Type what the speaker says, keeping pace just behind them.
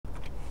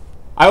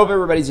I hope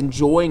everybody's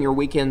enjoying your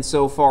weekend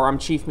so far. I'm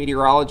Chief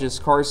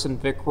Meteorologist Carson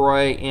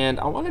Vickroy, and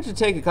I wanted to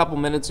take a couple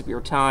minutes of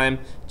your time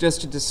just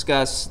to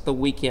discuss the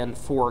weekend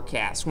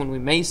forecast, when we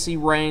may see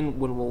rain,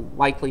 when we'll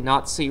likely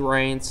not see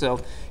rain.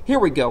 So here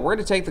we go. We're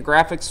going to take the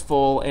graphics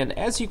full, and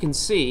as you can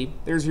see,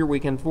 there's your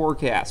weekend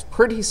forecast.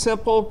 Pretty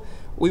simple.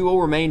 We will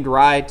remain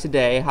dry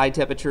today. High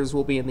temperatures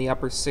will be in the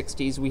upper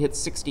 60s. We hit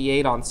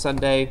 68 on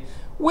Sunday,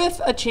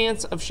 with a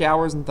chance of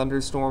showers and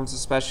thunderstorms,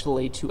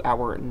 especially to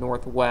our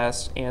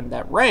northwest, and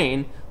that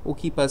rain will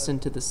keep us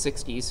into the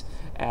 60s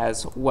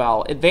as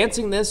well.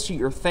 Advancing this to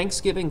your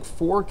Thanksgiving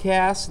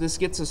forecast, this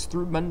gets us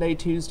through Monday,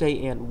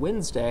 Tuesday, and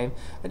Wednesday.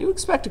 I do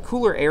expect a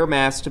cooler air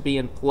mass to be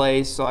in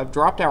place, so I've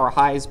dropped our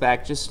highs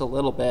back just a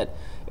little bit,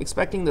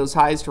 expecting those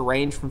highs to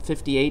range from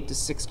 58 to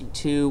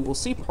 62. We'll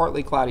see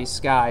partly cloudy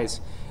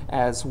skies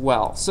as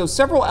well. So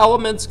several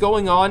elements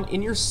going on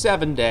in your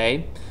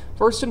 7-day.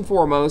 First and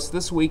foremost,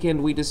 this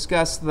weekend we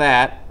discussed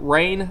that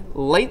rain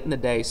late in the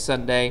day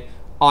Sunday.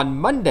 On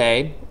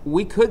Monday,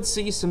 we could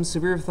see some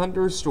severe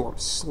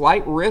thunderstorms.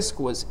 Slight risk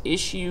was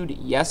issued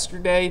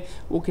yesterday.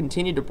 We'll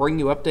continue to bring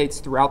you updates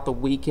throughout the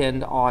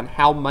weekend on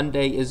how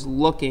Monday is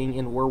looking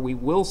and where we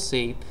will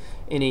see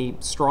any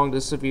strong to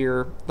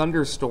severe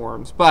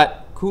thunderstorms.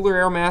 But cooler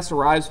air mass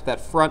arrives with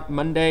that front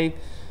Monday,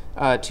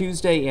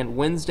 Tuesday and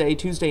Wednesday.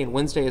 Tuesday and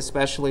Wednesday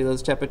especially,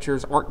 those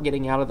temperatures aren't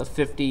getting out of the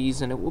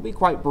 50s, and it will be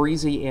quite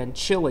breezy and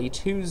chilly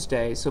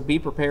Tuesday, so be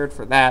prepared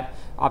for that.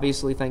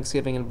 Obviously,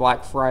 Thanksgiving and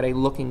Black Friday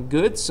looking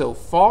good so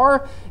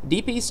far.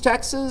 Deep East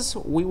Texas,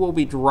 we will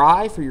be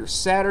dry for your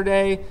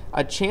Saturday.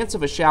 A chance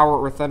of a shower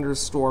or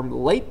thunderstorm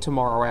late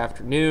tomorrow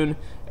afternoon.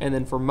 And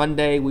then for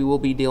Monday, we will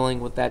be dealing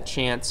with that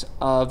chance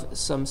of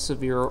some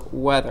severe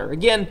weather.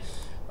 Again,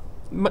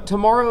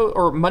 tomorrow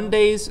or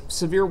Monday's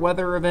severe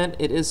weather event,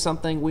 it is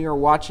something we are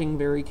watching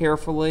very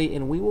carefully,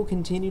 and we will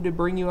continue to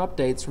bring you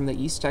updates from the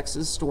East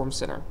Texas Storm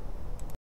Center.